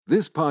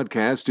This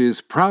podcast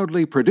is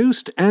proudly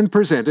produced and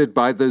presented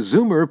by the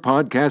Zoomer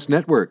Podcast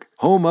Network,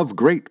 home of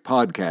great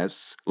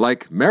podcasts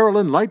like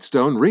Marilyn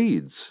Lightstone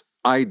Reads,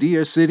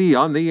 Idea City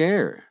on the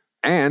Air,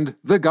 and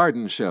The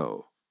Garden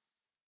Show.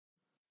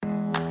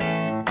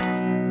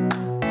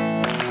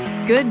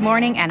 Good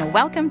morning and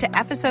welcome to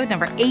episode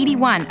number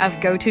 81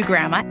 of Go-To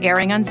Grandma,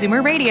 airing on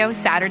Zoomer Radio,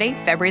 Saturday,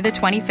 February the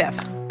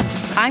 25th.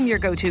 I'm your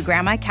go-to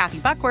grandma, Kathy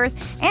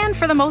Buckworth, and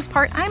for the most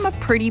part, I'm a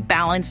pretty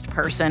balanced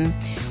person.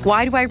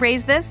 Why do I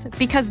raise this?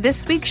 Because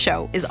this week's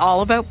show is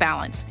all about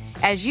balance.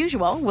 As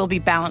usual, we'll be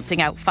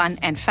balancing out fun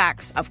and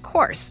facts, of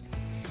course.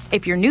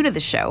 If you're new to the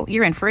show,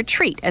 you're in for a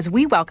treat as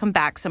we welcome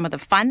back some of the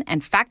fun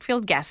and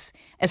fact-filled guests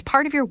as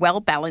part of your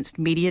well-balanced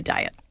media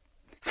diet.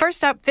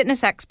 First up,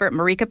 fitness expert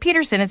Marika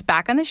Peterson is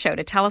back on the show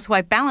to tell us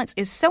why balance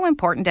is so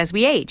important as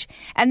we age,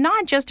 and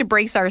not just to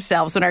brace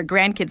ourselves when our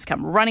grandkids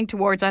come running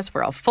towards us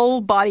for a full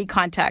body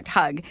contact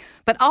hug,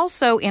 but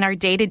also in our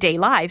day-to-day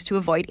lives to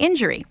avoid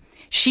injury.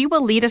 She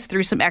will lead us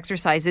through some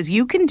exercises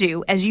you can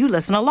do as you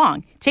listen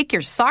along. Take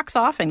your socks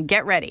off and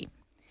get ready.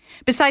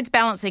 Besides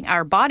balancing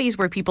our bodies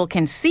where people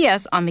can see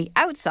us on the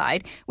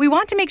outside, we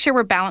want to make sure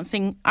we're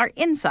balancing our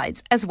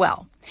insides as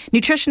well.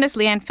 Nutritionist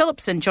Leanne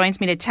Phillipson joins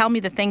me to tell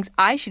me the things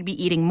I should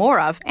be eating more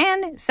of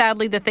and,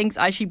 sadly, the things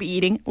I should be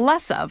eating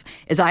less of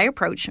as I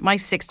approach my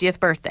 60th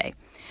birthday.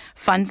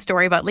 Fun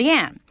story about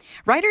Leanne.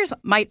 Writers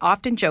might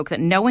often joke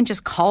that no one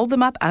just called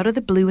them up out of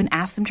the blue and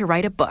asked them to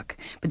write a book.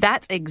 But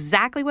that's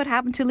exactly what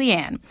happened to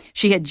Leanne.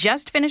 She had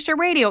just finished a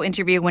radio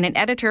interview when an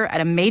editor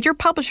at a major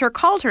publisher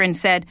called her and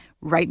said,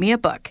 "Write me a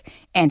book."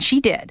 And she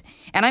did.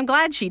 And I'm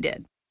glad she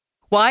did.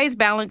 Why is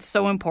balance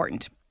so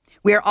important?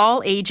 We are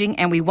all aging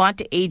and we want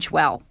to age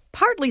well.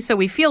 Partly so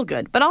we feel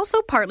good, but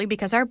also partly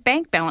because our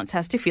bank balance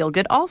has to feel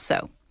good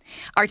also.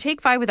 Our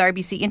Take 5 with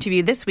RBC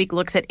interview this week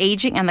looks at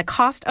aging and the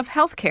cost of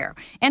healthcare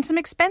and some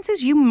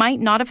expenses you might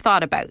not have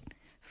thought about.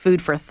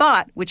 Food for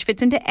thought, which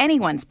fits into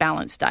anyone's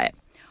balanced diet.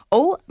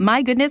 Oh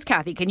my goodness,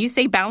 Kathy, can you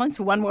say balance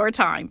one more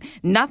time?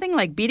 Nothing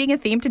like beating a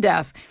theme to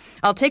death.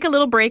 I'll take a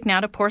little break now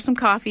to pour some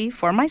coffee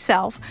for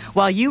myself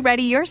while you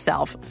ready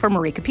yourself for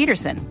Marika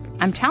Peterson.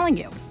 I'm telling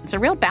you, it's a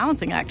real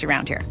balancing act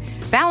around here.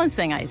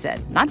 Balancing, I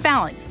said, not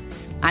balance.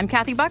 I'm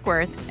Kathy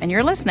Buckworth, and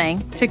you're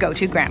listening to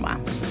Go-To Grandma.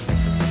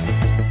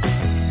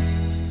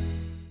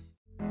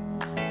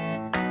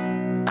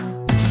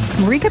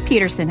 Marika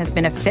Peterson has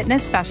been a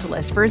fitness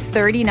specialist for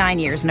 39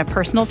 years and a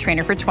personal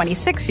trainer for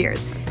 26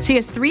 years. She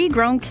has 3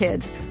 grown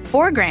kids,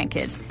 4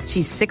 grandkids.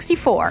 She's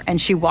 64 and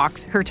she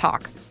walks her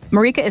talk.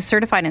 Marika is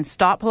certified in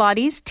Stop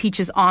Pilates,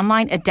 teaches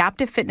online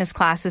adaptive fitness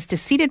classes to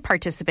seated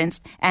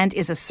participants, and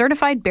is a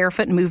certified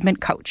barefoot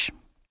movement coach.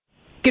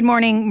 Good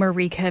morning,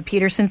 Marika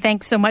Peterson.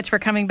 Thanks so much for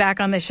coming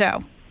back on the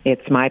show.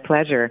 It's my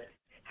pleasure.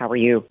 How are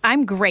you?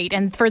 I'm great.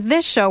 And for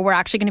this show, we're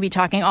actually going to be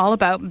talking all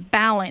about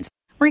balance.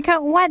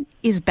 Marika, what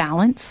is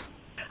balance?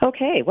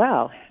 Okay,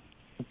 well,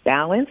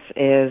 balance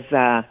is,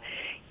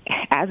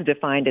 as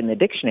defined in the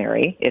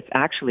dictionary, it's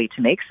actually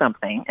to make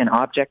something, an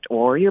object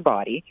or your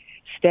body,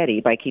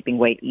 steady by keeping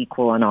weight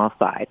equal on all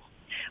sides.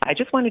 I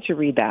just wanted to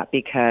read that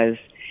because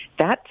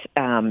that,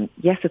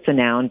 yes, it's a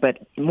noun, but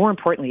more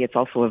importantly, it's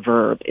also a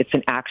verb. It's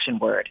an action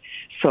word.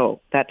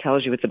 So that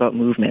tells you it's about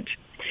movement.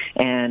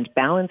 And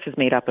balance is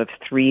made up of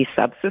 3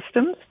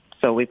 subsystems.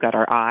 So we've got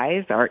our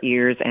eyes, our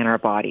ears, and our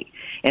body.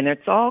 And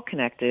it's all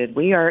connected.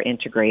 We are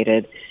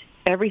integrated.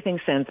 Everything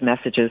sends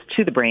messages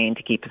to the brain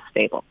to keep us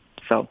stable.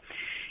 So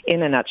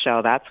in a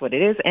nutshell, that's what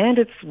it is. And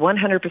it's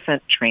 100%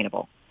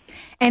 trainable.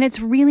 And it's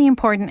really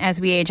important as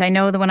we age. I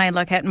know that when I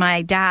look at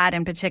my dad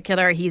in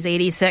particular, he's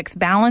 86.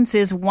 Balance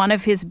is one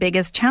of his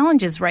biggest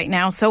challenges right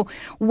now. So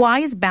why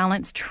is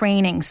balance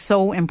training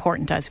so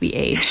important as we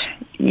age?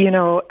 You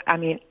know, I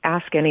mean,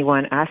 ask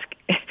anyone,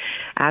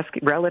 ask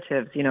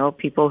relatives, you know,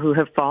 people who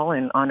have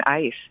fallen on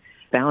ice.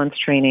 Balance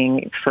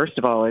training, first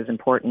of all, is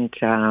important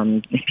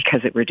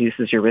because it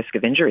reduces your risk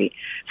of injury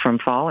from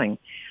falling.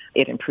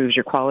 It improves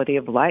your quality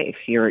of life,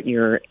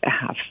 your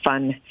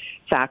fun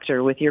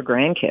factor with your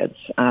grandkids,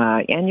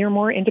 and you're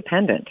more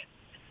independent.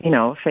 You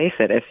know, face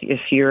it, if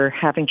you're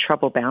having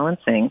trouble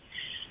balancing,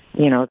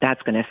 you know,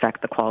 that's going to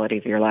affect the quality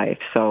of your life.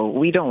 So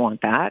we don't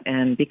want that.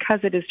 And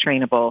because it is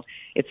trainable,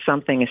 it's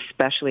something,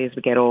 especially as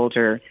we get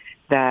older,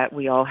 that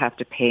we all have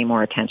to pay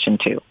more attention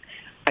to.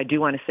 I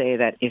do want to say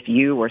that if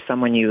you or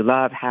someone you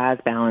love has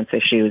balance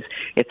issues,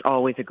 it's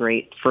always a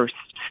great first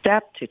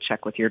step to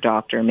check with your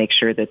doctor and make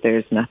sure that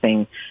there's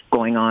nothing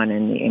going on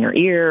in the inner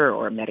ear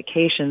or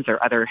medications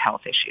or other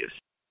health issues.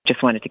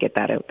 Just wanted to get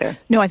that out there.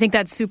 No, I think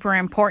that's super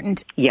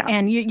important. Yeah.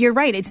 And you're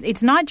right.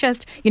 It's not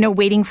just,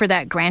 waiting for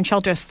that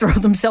grandchild to throw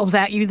themselves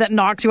at you that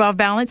knocks you off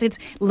balance. It's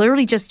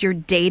literally just your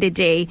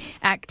day-to-day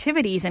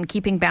activities and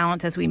keeping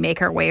balance as we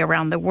make our way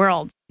around the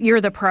world.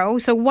 You're the pro.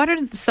 So what are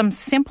some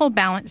simple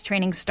balance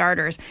training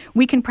starters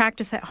we can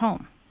practice at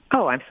home?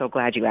 Oh, I'm so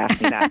glad you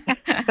asked me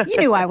that. You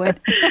knew I would.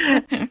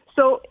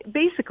 So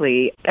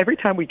basically, every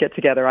time we get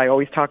together, I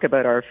always talk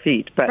about our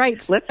feet. But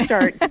right. Let's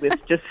start with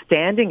just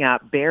standing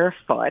up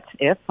barefoot,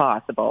 if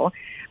possible.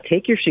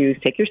 Take your shoes,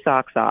 take your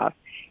socks off.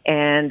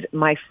 And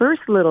my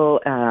first little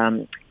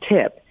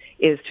tip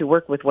is to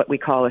work with what we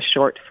call a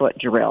short foot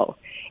drill.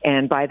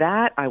 And by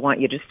that, I want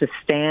you just to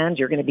stand.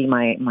 You're going to be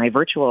my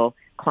virtual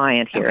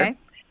client here. Okay.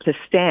 To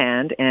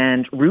stand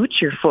and root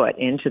your foot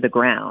into the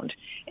ground.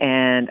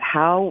 And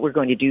how we're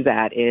going to do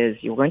that is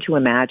you're going to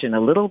imagine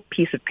a little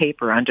piece of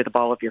paper under the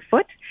ball of your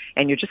foot,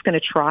 and you're just going to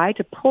try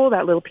to pull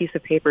that little piece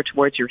of paper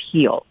towards your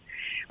heel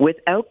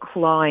without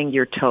clawing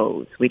your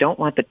toes. We don't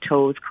want the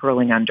toes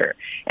curling under.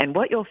 And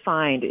what you'll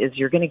find is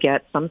you're going to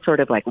get some sort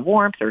of like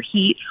warmth or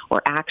heat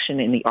or action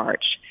in the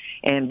arch.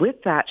 And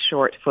with that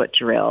short foot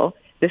drill,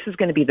 this is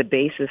going to be the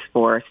basis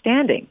for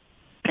standing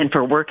and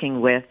for working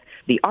with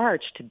the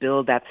arch to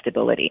build that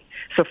stability.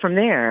 So from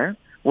there,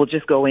 we'll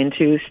just go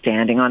into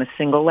standing on a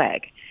single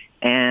leg.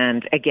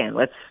 And again,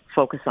 let's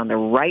focus on the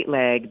right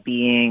leg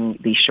being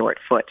the short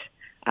foot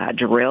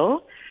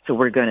drill. So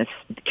we're going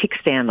to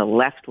kickstand the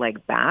left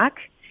leg back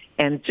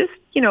and just,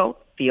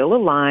 feel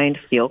aligned,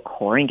 feel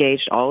core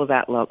engaged, all of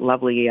that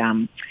lovely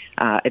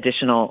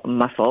additional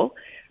muscle.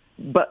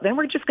 But then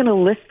we're just going to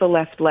lift the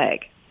left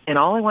leg. And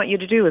all I want you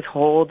to do is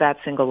hold that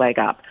single leg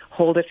up.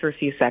 Hold it for a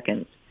few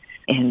seconds.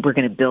 And we're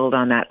going to build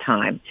on that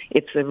time.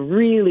 It's a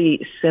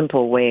really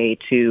simple way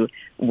to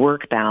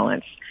work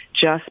balance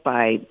just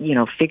by,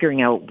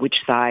 figuring out which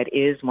side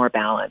is more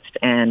balanced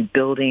and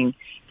building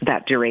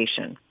that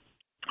duration.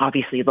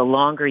 Obviously, the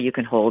longer you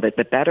can hold it,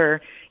 the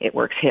better. It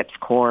works hips,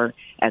 core,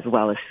 as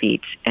well as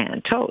feet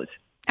and toes.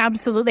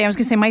 Absolutely. I was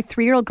going to say my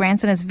 3-year-old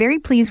grandson is very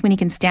pleased when he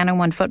can stand on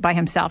one foot by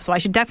himself. So I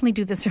should definitely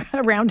do this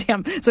around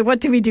him. So what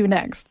do we do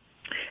next?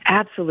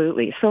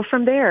 Absolutely. So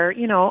from there,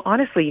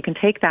 honestly, you can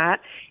take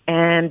that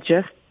and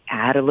just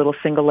add a little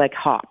single leg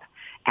hop,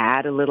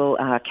 add a little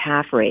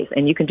calf raise.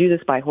 And you can do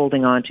this by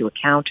holding on to a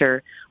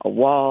counter, a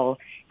wall,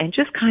 and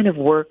just kind of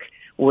work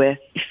with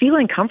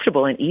feeling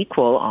comfortable and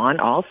equal on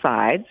all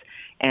sides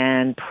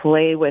and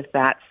play with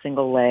that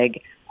single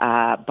leg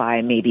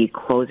by maybe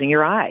closing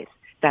your eyes.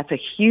 That's a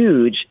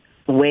huge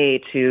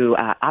way to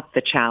up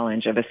the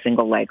challenge of a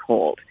single leg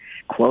hold.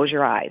 Close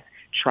your eyes.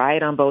 Try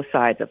it on both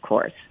sides, of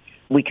course.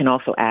 We can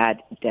also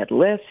add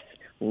deadlifts,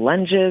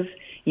 lunges.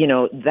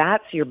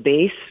 That's your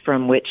base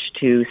from which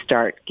to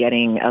start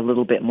getting a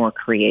little bit more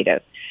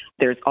creative.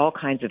 There's all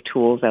kinds of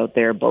tools out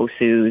there,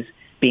 BOSUs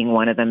being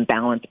one of them,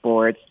 balance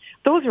boards.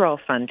 Those are all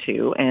fun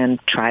too, and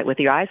try it with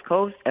your eyes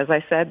closed. As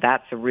I said,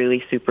 that's a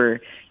really super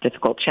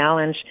difficult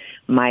challenge.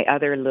 My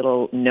other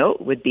little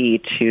note would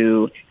be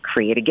to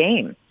create a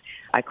game.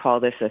 I call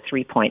this a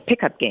 3-point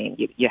pickup game.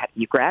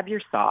 You grab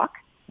your sock,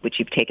 which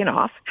you've taken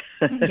off.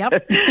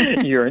 Yep.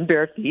 You're in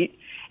bare feet.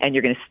 And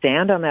you're going to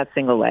stand on that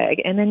single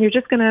leg, and then you're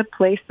just going to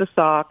place the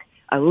sock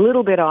a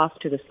little bit off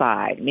to the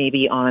side,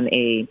 maybe on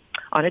a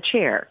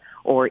chair,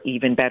 or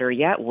even better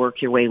yet,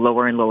 work your way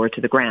lower and lower to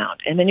the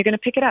ground. And then you're going to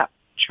pick it up.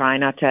 Try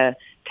not to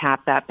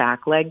tap that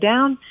back leg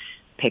down.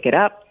 Pick it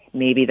up.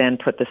 Maybe then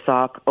put the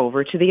sock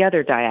over to the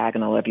other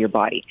diagonal of your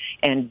body.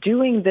 And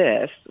doing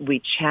this,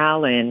 we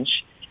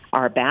challenge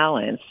our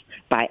balance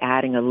by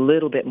adding a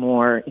little bit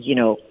more,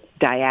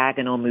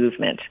 diagonal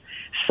movement.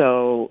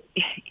 So,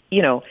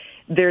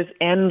 there's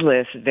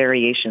endless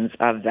variations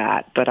of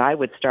that, but I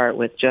would start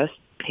with just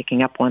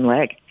picking up one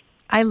leg.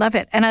 I love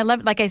it. And I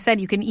love, like I said,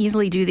 you can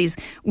easily do these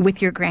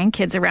with your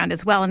grandkids around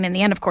as well. And in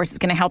the end, of course, it's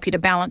going to help you to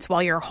balance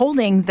while you're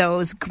holding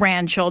those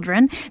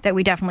grandchildren that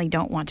we definitely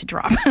don't want to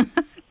drop.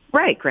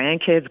 Right.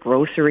 Grandkids,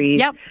 groceries.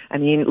 Yep. I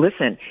mean,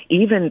 listen,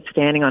 even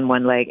standing on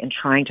one leg and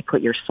trying to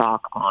put your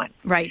sock on.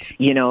 Right.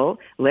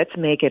 Let's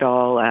make it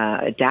all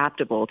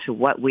adaptable to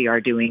what we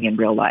are doing in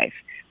real life.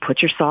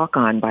 Put your sock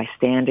on by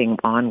standing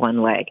on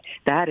one leg.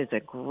 That is a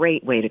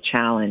great way to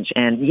challenge.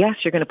 And yes,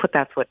 you're going to put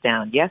that foot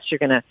down. Yes, you're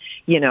going to,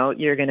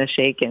 you're going to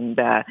shake, and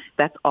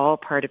that's all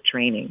part of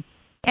training.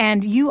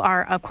 And you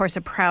are, of course,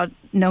 a proud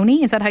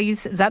noni. Is that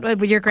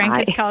what your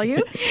grandkids call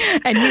you?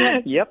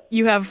 And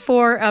you have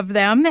 4 of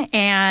them,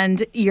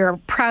 and you're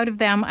proud of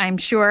them, I'm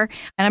sure.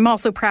 And I'm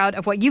also proud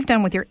of what you've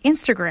done with your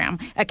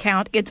Instagram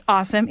account. It's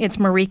awesome. It's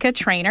Marika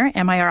Trainer,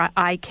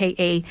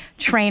 Mirika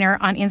Trainer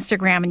on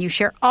Instagram. And you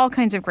share all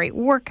kinds of great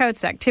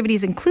workouts,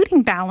 activities,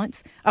 including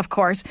balance, of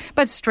course,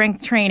 but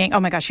strength training. Oh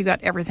my gosh, you got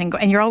everything.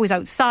 And you're always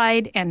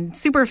outside and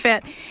super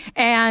fit.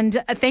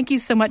 And thank you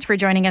so much for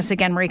joining us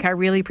again, Marika. I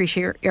really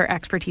appreciate your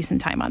expertise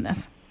and time on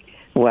this.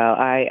 Well,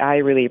 I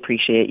really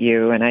appreciate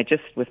you. And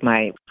with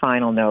my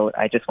final note,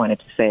 I just wanted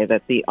to say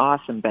that the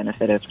awesome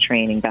benefit of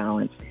training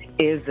balance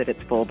is that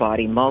it's full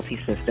body,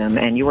 multi-system,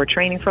 and you are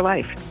training for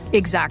life.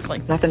 Exactly.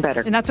 Nothing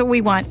better. And that's what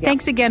we want. Yeah.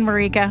 Thanks again,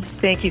 Marika.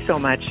 Thank you so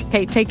much.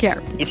 Okay, take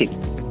care. You too.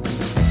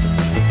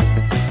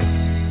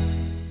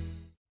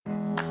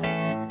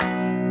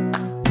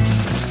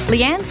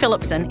 Leanne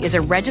Phillipson is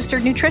a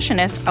registered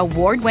nutritionist,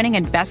 award-winning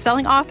and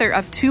best-selling author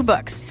of 2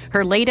 books,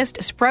 her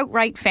latest, Sprout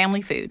Right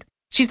Family Food.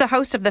 She's the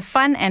host of the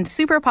fun and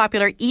super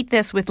popular Eat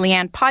This with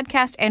Leanne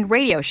podcast and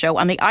radio show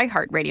on the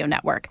iHeartRadio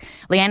network.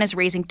 Leanne is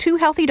raising 2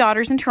 healthy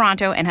daughters in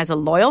Toronto and has a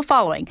loyal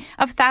following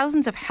of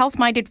thousands of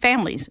health-minded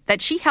families that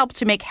she helps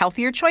to make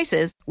healthier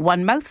choices,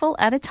 one mouthful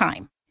at a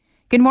time.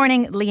 Good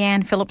morning,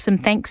 Leanne Phillipson.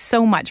 Thanks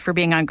so much for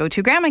being on Go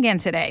To Grandma again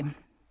today.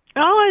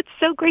 Oh, it's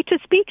so great to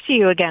speak to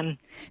you again.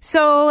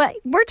 So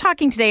we're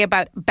talking today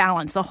about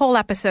balance. The whole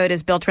episode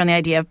is built around the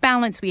idea of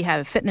balance. We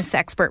have fitness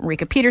expert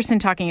Marika Peterson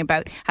talking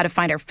about how to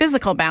find our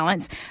physical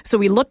balance so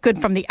we look good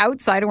from the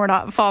outside and we're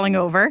not falling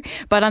over.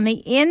 But on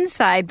the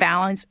inside,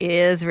 balance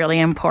is really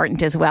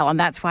important as well. And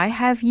that's why I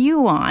have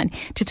you on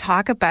to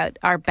talk about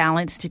our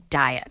balanced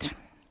diet.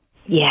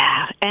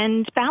 Yeah,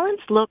 and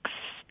balance looks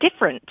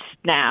different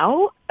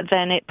now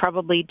than it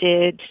probably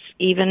did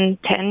even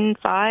 10,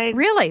 5,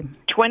 Really?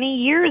 20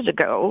 years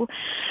ago.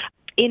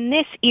 In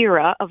this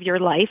era of your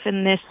life,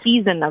 in this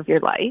season of your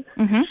life,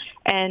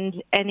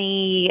 and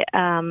any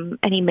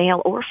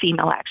male or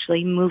female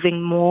actually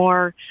moving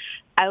more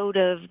out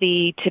of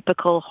the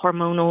typical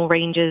hormonal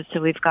ranges.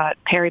 So we've got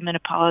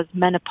perimenopause,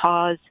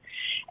 menopause,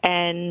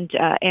 and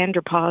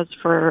andropause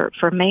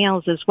for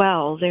males as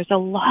well. There's a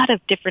lot of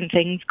different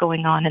things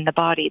going on in the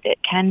body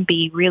that can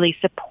be really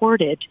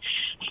supported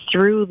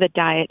through the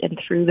diet and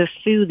through the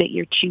food that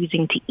you're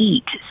choosing to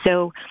eat.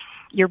 So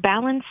your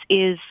balance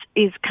is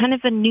kind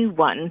of a new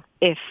one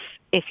if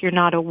you're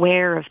not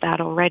aware of that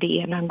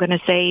already. And I'm going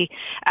to say,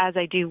 as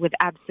I do with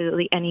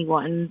absolutely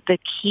anyone, the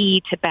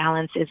key to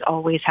balance is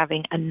always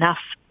having enough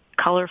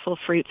colorful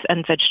fruits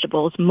and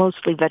vegetables,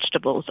 mostly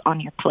vegetables, on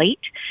your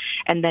plate,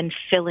 and then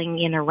filling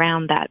in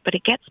around that. But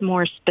it gets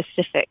more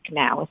specific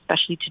now,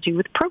 especially to do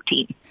with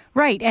protein.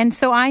 Right. And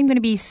so I'm going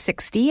to be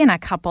 60 in a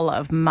couple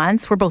of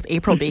months. We're both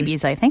April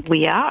babies, I think.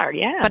 We are,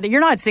 yeah. But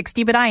you're not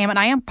 60, but I am, and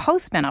I am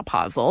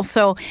postmenopausal.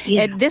 So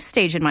at this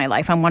stage in my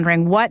life, I'm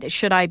wondering, what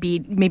should I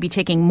be maybe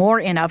taking more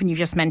in of? And you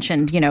just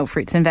mentioned,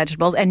 fruits and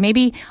vegetables. And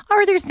maybe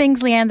are there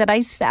things, Leanne, that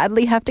I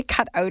sadly have to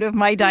cut out of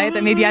my diet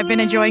that maybe I've been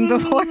enjoying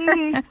before?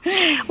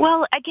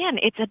 Well, again,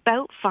 it's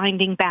about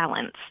finding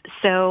balance.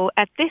 So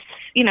at this,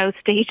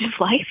 stage of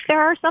life,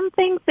 there are some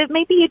things that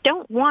maybe you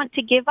don't want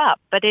to give up,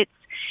 but it's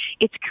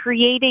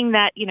creating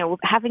that,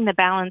 having the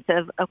balance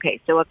of, okay,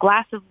 so a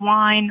glass of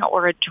wine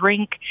or a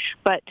drink,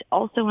 but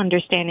also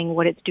understanding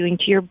what it's doing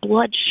to your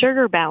blood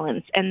sugar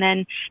balance, and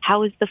then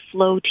how is the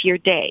flow to your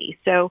day.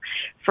 So,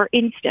 for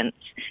instance,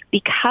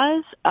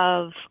 because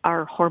of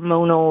our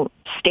hormonal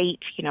state,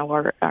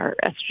 our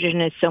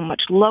estrogen is so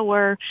much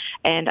lower,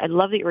 and I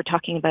love that you were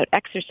talking about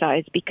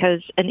exercise,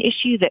 because an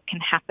issue that can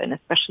happen,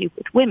 especially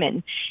with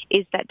women,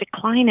 is that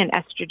decline in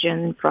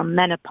estrogen from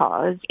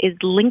menopause is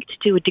linked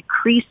to a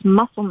decreased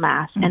muscle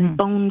mass and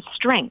bone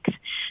strength.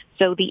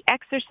 So the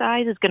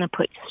exercise is going to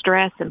put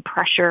stress and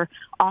pressure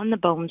on the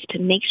bones to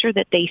make sure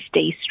that they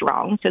stay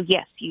strong. So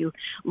yes, you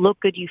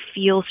look good, you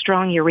feel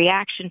strong, your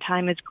reaction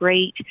time is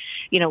great,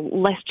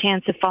 less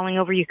chance of falling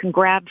over. You can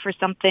grab for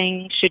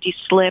something should you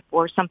slip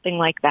or something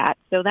like that.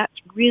 So that's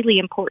really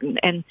important.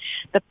 And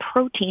the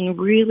protein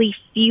really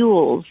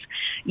fuels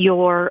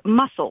your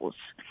muscles.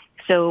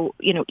 So,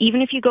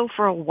 even if you go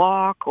for a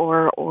walk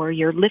or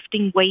you're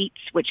lifting weights,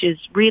 which is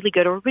really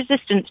good, or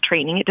resistance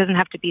training, it doesn't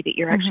have to be that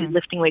you're actually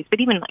lifting weights,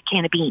 but even like a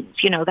can of beans,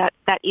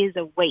 that is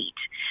a weight.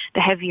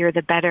 The heavier,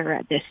 the better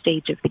at this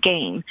stage of the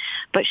game.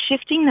 But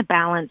shifting the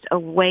balance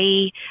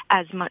away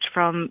as much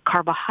from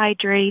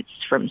carbohydrates,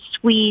 from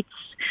sweets,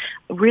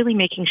 really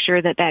making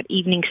sure that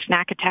evening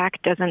snack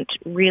attack doesn't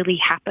really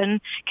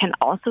happen can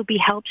also be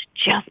helped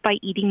just by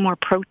eating more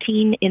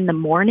protein in the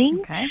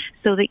morning,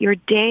 so that your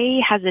day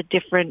has a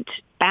different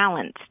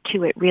balance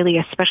to it, really,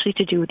 especially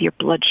to do with your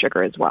blood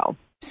sugar as well.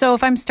 So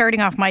if I'm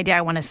starting off my day,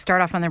 I want to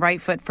start off on the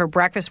right foot for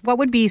breakfast. What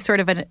would be sort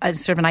of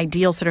an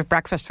ideal sort of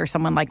breakfast for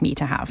someone like me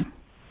to have?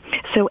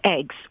 So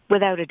eggs,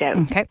 without a doubt.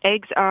 Okay.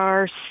 Eggs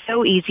are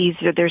so easy.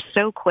 They're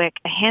so quick.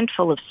 A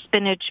handful of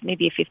spinach,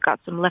 maybe if you've got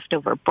some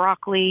leftover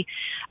broccoli.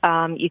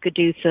 You could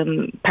do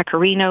some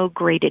pecorino,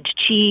 grated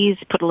cheese,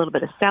 put a little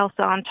bit of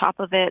salsa on top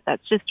of it.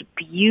 That's just a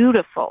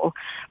beautiful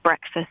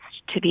breakfast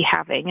to be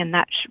having, and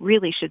that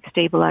really should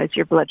stabilize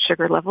your blood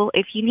sugar level.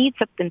 If you need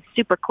something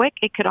super quick,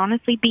 it could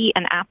honestly be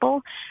an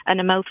apple and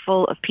a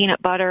mouthful of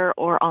peanut butter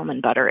or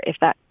almond butter, if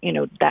that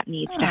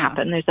needs to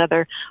happen. There's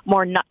other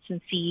more nuts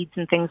and seeds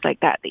and things like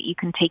that you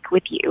can take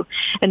with you.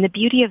 And the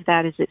beauty of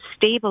that is it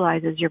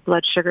stabilizes your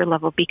blood sugar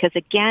level, because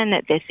again,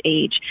 at this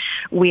age,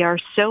 we are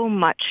so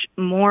much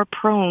more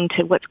prone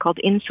to what's called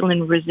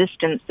insulin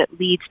resistance that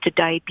leads to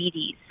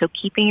diabetes. So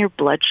keeping your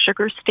blood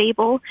sugar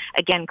stable,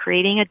 again,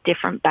 creating a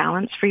different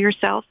balance for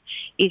yourself,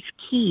 is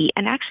key,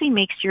 and actually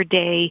makes your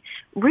day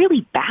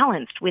really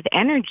balanced with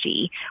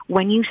energy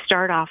when you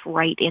start off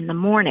right in the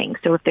morning.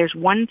 So if there's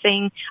one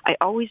thing, I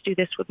always do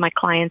this with my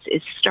clients,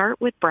 is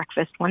start with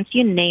breakfast. Once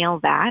you nail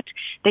that,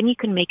 then you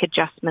can make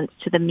adjustments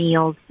to the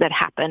meals that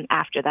happen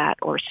after that,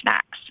 or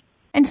snacks.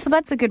 And so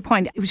that's a good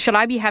point. Should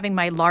I be having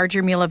my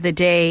larger meal of the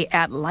day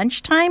at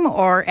lunchtime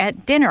or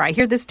at dinner? I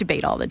hear this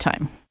debate all the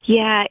time.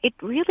 Yeah, it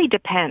really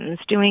depends.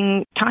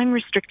 Doing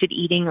time-restricted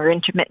eating or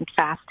intermittent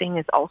fasting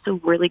is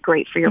also really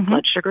great for your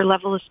blood sugar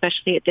level,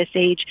 especially at this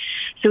age.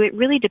 So it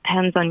really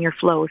depends on your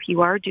flow. If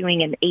you are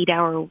doing an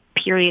 8-hour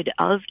period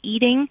of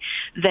eating,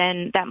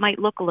 then that might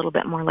look a little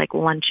bit more like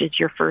lunch is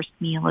your first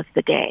meal of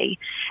the day.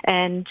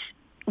 And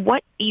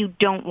what you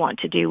don't want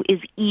to do is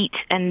eat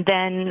and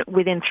then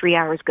within 3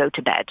 hours go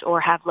to bed,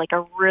 or have like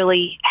a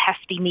really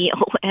hefty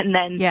meal and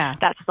then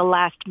that's the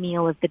last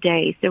meal of the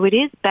day. So it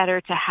is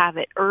better to have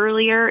it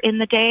earlier in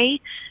the day,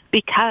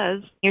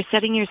 because you're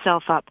setting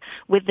yourself up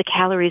with the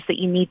calories that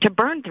you need to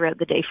burn throughout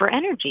the day for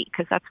energy,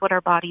 because that's what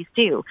our bodies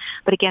do.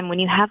 But again, when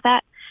you have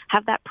that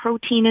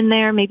protein in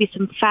there, maybe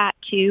some fat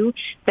too,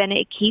 then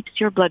it keeps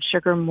your blood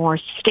sugar more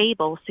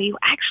stable. So you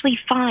actually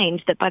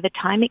find that by the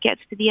time it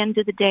gets to the end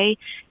of the day,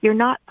 you're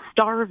not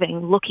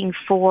starving looking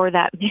for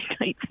that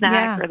midnight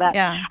snack or that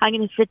I'm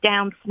going to sit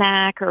down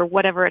snack or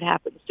whatever it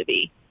happens to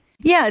be.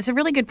 Yeah, it's a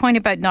really good point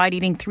about not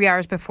eating 3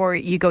 hours before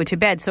you go to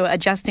bed. So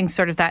adjusting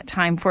sort of that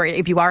time for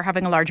if you are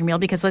having a larger meal,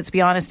 because let's be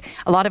honest,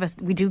 a lot of us,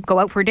 we do go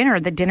out for dinner.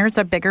 The dinner's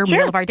a bigger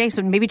meal of our day.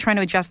 So maybe trying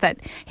to adjust that.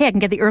 Hey, I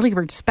can get the early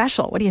bird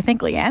special. What do you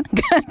think, Leanne?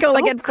 Go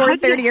at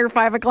 4:30 or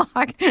 5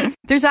 o'clock.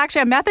 There's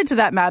actually a method to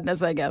that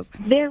madness, I guess.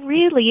 There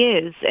really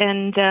is.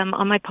 And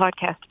on my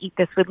podcast, Eat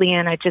This with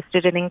Leanne, I just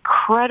did an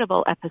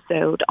incredible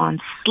episode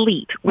on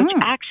sleep, which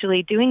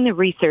actually doing the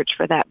research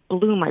for that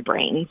blew my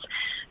brains.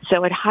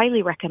 So I'd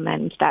highly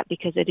recommend that,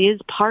 because it is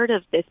part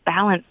of this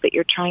balance that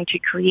you're trying to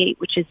create,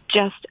 which is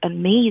just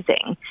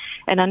amazing.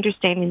 And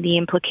understanding the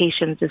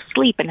implications of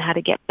sleep and how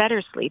to get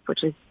better sleep,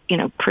 which is,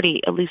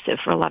 pretty elusive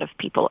for a lot of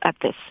people at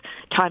this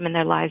time in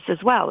their lives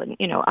as well. And,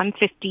 I'm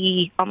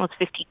 50, almost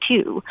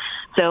 52,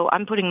 so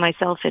I'm putting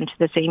myself into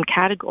the same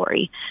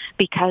category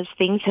because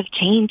things have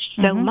changed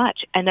so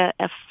much. And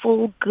a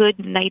full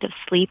good night of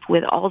sleep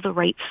with all the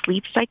right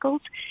sleep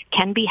cycles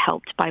can be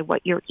helped by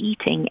what you're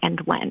eating and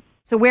when.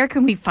 So where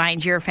can we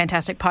find your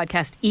fantastic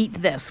podcast,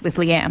 Eat This with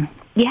Leanne?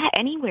 Yeah,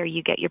 anywhere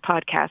you get your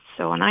podcasts.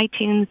 So on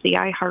iTunes, the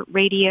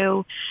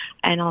iHeartRadio,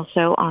 and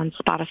also on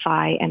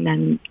Spotify. And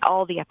then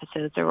all the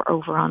episodes are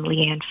over on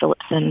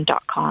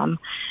leannephillipson.com.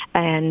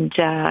 And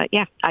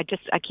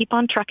I keep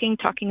on trucking,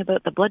 talking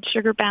about the blood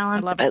sugar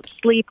balance, about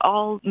sleep,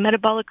 all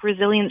metabolic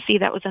resiliency.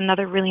 That was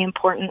another really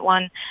important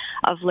one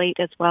of late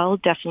as well,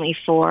 definitely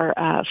for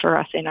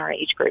us in our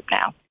age group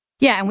now.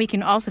 Yeah, and we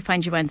can also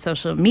find you on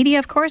social media,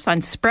 of course, on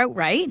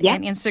Sproutright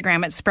and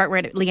Instagram at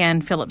Sproutright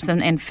Leanne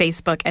Phillipson, and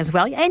Facebook as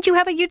well. And you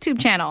have a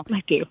YouTube channel.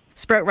 I do.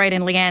 Sproutright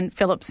and Leanne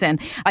Phillipson.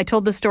 I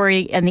told the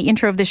story in the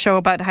intro of the show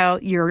about how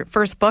your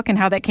first book and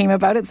how that came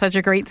about. It's such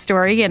a great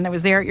story, and I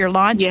was there at your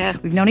launch. Yeah.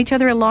 We've known each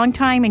other a long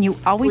time, and you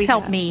always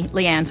help me,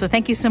 Leanne. So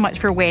thank you so much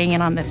for weighing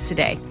in on this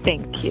today.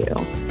 Thank you.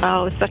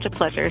 Oh, it's such a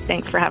pleasure.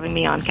 Thanks for having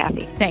me on,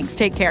 Kathy. Thanks.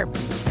 Take care.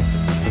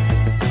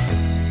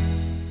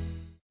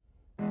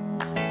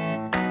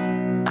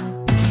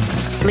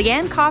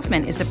 Leanne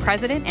Kaufman is the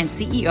president and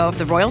CEO of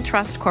the Royal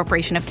Trust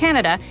Corporation of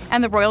Canada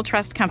and the Royal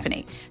Trust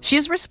Company. She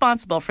is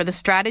responsible for the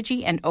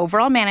strategy and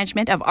overall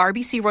management of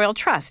RBC Royal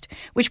Trust,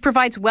 which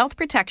provides wealth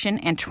protection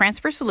and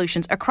transfer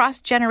solutions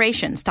across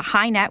generations to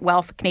high net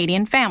wealth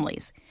Canadian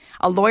families.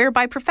 A lawyer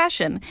by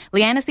profession,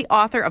 Leanne is the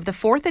author of the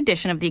 4th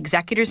edition of the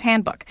Executor's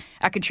Handbook,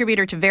 a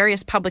contributor to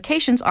various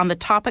publications on the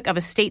topic of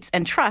estates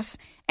and trusts,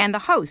 and the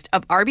host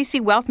of RBC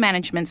Wealth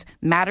Management's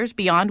Matters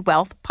Beyond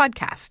Wealth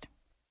podcast.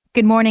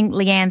 Good morning,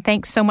 Leanne.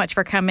 Thanks so much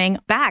for coming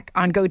back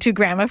on Go To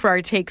Grandma for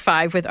our Take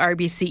 5 with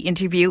RBC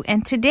interview.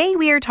 And today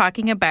we are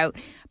talking about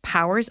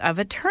powers of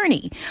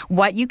attorney,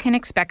 what you can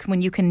expect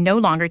when you can no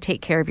longer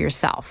take care of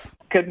yourself.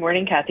 Good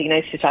morning, Kathy.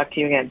 Nice to talk to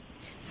you again.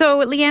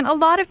 So, Leanne, a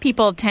lot of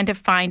people tend to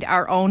find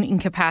our own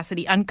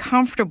incapacity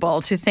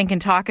uncomfortable to think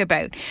and talk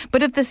about.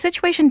 But if the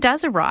situation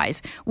does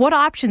arise, what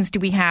options do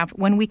we have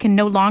when we can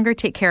no longer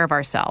take care of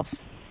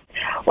ourselves?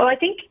 Well, I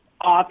think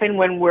often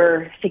when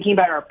we're thinking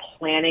about our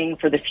planning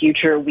for the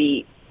future,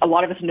 a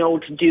lot of us know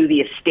to do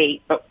the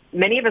estate, but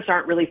many of us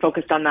aren't really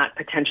focused on that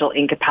potential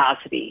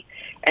incapacity.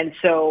 And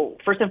so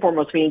first and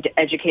foremost, we need to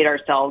educate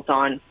ourselves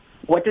on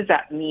what does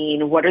that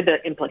mean, what are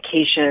the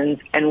implications,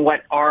 and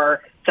what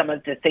are some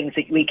of the things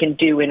that we can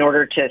do in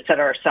order to set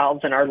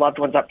ourselves and our loved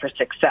ones up for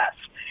success.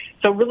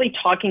 So really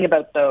talking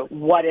about the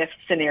what-if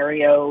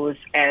scenarios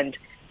and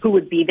who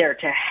would be there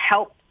to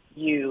help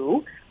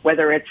you,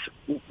 whether it's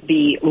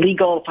the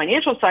legal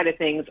financial side of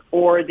things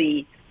or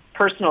the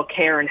personal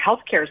care and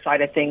healthcare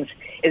side of things,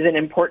 is an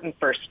important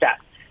first step.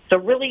 So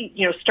really,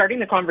 starting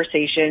the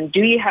conversation,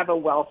 do you have a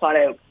well thought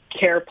out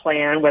care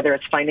plan, whether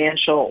it's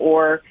financial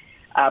or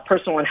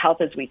personal and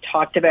health, as we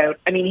talked about?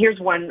 I mean, here's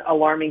one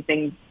alarming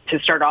thing to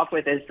start off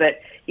with is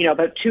that,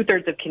 about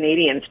 2/3 of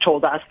Canadians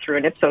told us through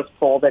an Ipsos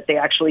poll that they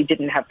actually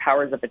didn't have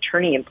powers of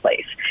attorney in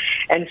place.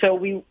 And so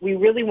we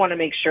really want to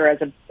make sure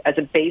as a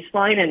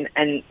baseline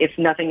and if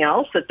nothing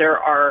else, that there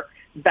are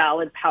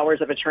valid powers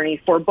of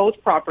attorney for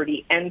both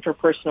property and for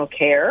personal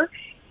care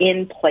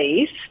in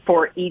place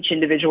for each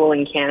individual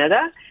in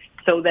Canada,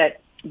 so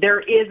that there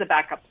is a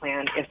backup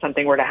plan if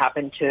something were to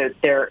happen to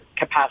their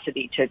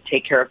capacity to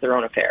take care of their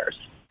own affairs.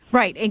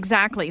 Right,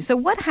 exactly. So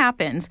what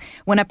happens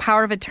when a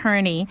power of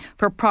attorney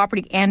for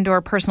property and or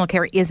personal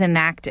care is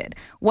enacted?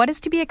 What is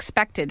to be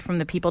expected from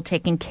the people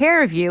taking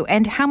care of you,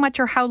 and how much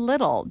or how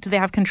little do they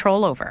have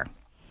control over?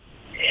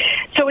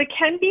 So it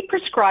can be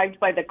prescribed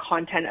by the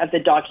content of the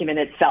document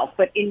itself,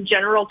 but in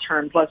general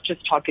terms, let's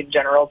just talk in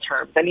general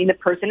terms. I mean, the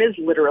person is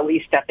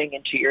literally stepping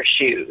into your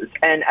shoes,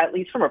 and at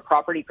least from a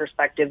property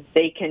perspective,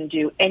 they can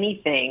do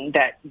anything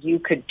that you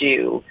could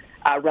do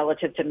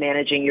relative to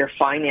managing your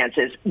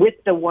finances, with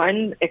the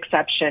one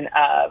exception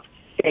of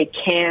they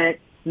can't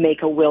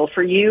make a will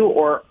for you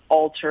or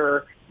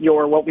alter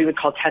your what we would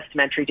call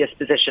testamentary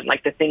disposition,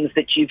 like the things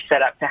that you've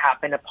set up to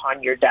happen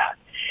upon your death.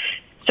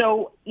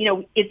 So,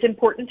 it's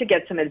important to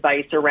get some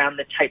advice around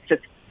the types of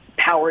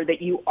power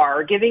that you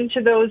are giving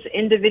to those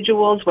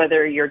individuals,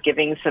 whether you're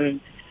giving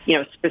some,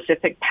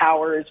 specific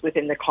powers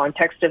within the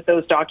context of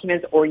those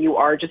documents, or you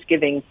are just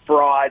giving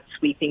broad,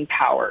 sweeping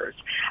powers.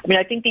 I mean,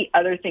 I think the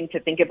other thing to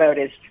think about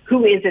is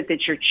who is it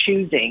that you're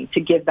choosing to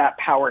give that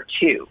power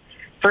to?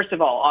 First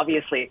of all,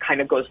 obviously, it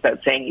kind of goes without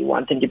saying you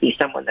want them to be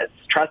someone that's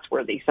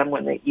trustworthy,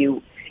 someone that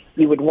you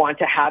would want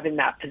to have in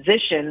that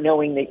position,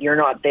 knowing that you're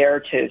not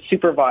there to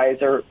supervise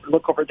or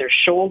look over their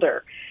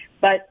shoulder.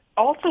 But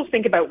also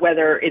think about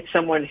whether it's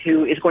someone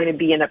who is going to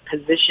be in a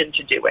position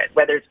to do it,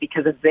 whether it's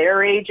because of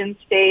their age and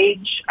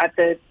stage at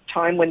the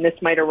time when this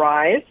might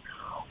arise,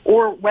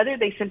 or whether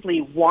they simply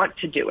want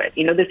to do it.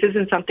 This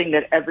isn't something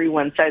that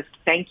everyone says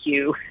thank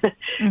you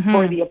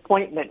for the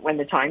appointment when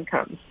the time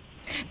comes.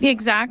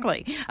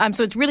 Exactly.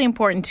 So it's really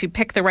important to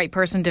pick the right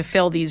person to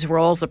fill these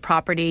roles, the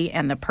property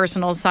and the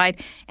personal side.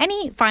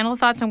 Any final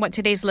thoughts on what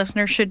today's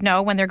listeners should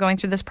know when they're going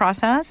through this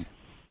process?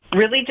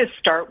 Really just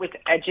start with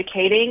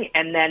educating,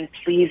 and then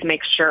please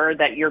make sure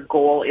that your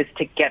goal is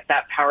to get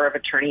that power of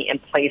attorney in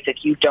place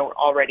if you don't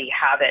already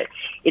have it.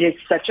 It is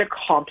such a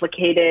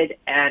complicated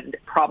and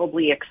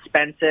probably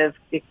expensive,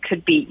 it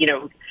could be,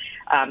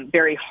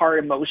 very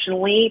hard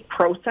emotionally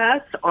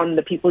process on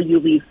the people you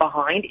leave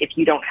behind if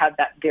you don't have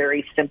that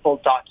very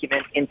simple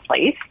document in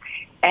place.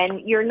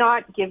 And you're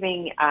not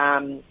giving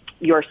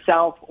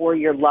yourself or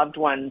your loved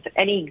ones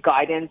any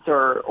guidance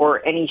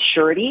or any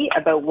surety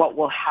about what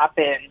will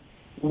happen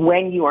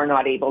when you are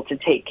not able to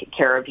take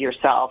care of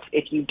yourself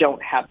if you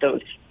don't have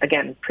those,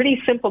 again,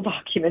 pretty simple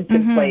documents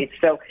in place.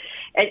 So,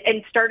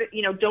 and start,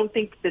 don't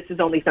think this is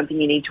only something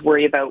you need to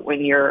worry about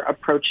when you're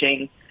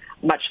approaching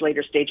much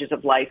later stages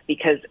of life,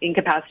 because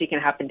incapacity can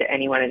happen to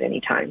anyone at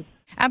any time.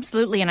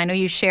 Absolutely. And I know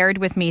you shared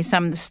with me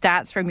some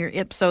stats from your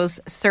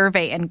Ipsos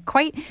survey, and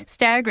quite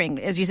staggering.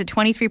 As you said,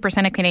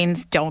 23% of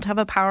Canadians don't have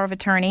a power of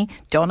attorney,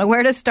 don't know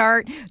where to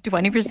start.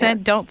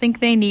 20% don't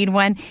think they need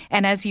one.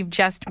 And as you've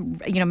just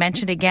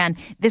mentioned again,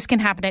 this can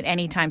happen at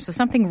any time. So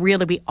something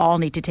really we all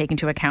need to take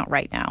into account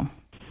right now.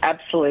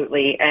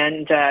 Absolutely.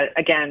 And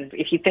again,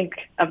 if you think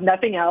of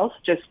nothing else,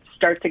 just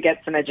start to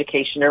get some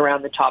education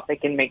around the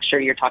topic and make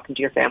sure you're talking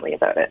to your family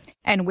about it.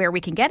 And where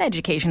we can get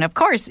education, of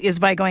course, is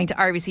by going to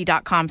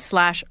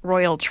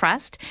rbc.com/Royal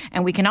Trust.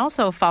 And we can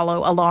also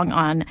follow along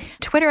on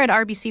Twitter at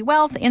RBC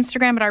Wealth,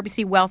 Instagram at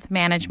RBC Wealth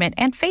Management,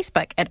 and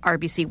Facebook at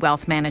RBC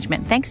Wealth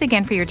Management. Thanks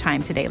again for your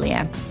time today,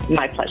 Leanne.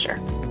 My pleasure.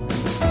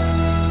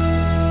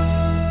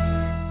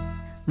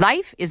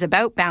 Life is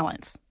about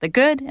balance, the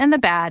good and the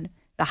bad,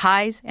 the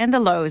highs and the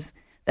lows,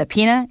 the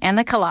pina and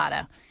the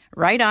colada.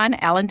 Right on,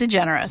 Ellen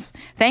DeGeneres.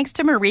 Thanks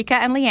to Marika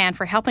and Leanne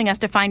for helping us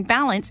to find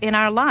balance in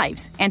our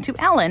lives, and to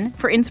Ellen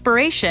for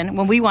inspiration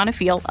when we want to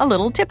feel a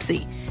little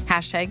tipsy.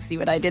 Hashtag see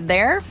what I did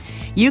there.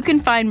 You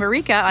can find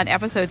Marika on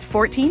episodes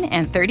 14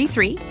 and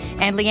 33,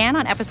 and Leanne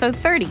on episode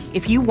 30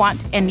 if you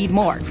want and need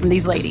more from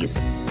these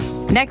ladies.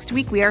 Next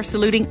week, we are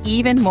saluting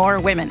even more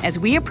women as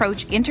we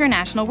approach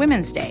International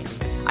Women's Day.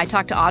 I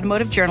talked to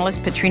automotive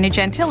journalist Patrina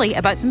Gentili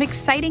about some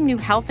exciting new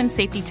health and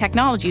safety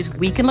technologies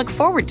we can look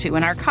forward to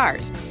in our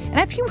cars. And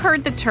have you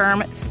heard the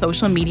term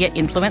social media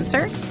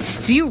influencer?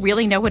 Do you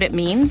really know what it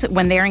means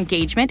when their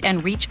engagement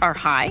and reach are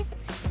high?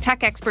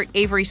 Tech expert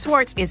Avery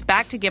Swartz is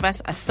back to give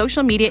us a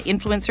social media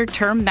influencer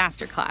term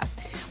masterclass.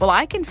 Well,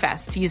 I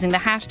confess to using the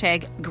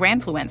hashtag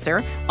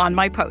Grandfluencer on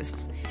my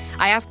posts.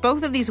 I asked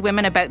both of these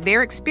women about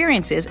their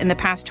experiences in the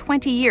past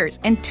 20 years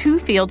in two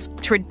fields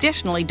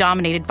traditionally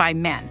dominated by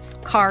men,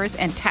 cars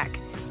and tech.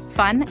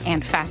 Fun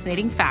and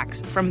fascinating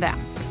facts from them.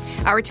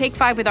 Our Take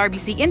 5 with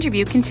RBC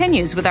interview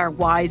continues with our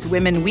Wise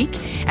Women Week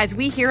as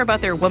we hear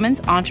about their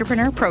Women's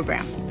Entrepreneur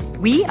Program.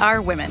 We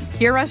are women.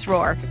 Hear us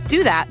roar.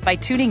 Do that by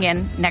tuning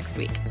in next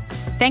week.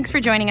 Thanks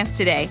for joining us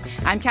today.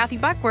 I'm Kathy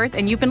Buckworth,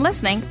 and you've been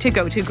listening to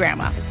Go To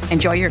Grandma.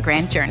 Enjoy your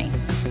grand journey.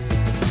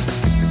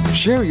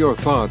 Share your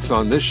thoughts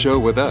on this show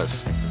with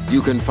us. You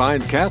can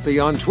find Kathy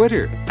on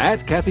Twitter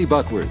at Kathy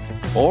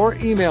Buckworth, or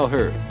email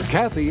her,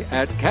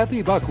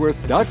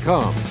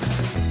 Kathy@KathyBuckworth.com.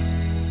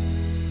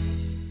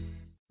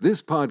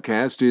 This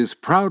podcast is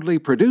proudly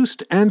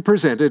produced and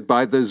presented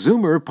by the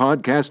Zoomer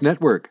Podcast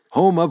Network,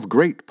 home of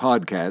great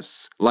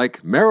podcasts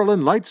like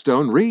Marilyn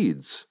Lightstone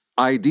Reads,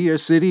 Idea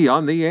City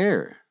on the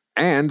Air,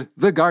 and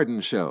The Garden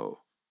Show.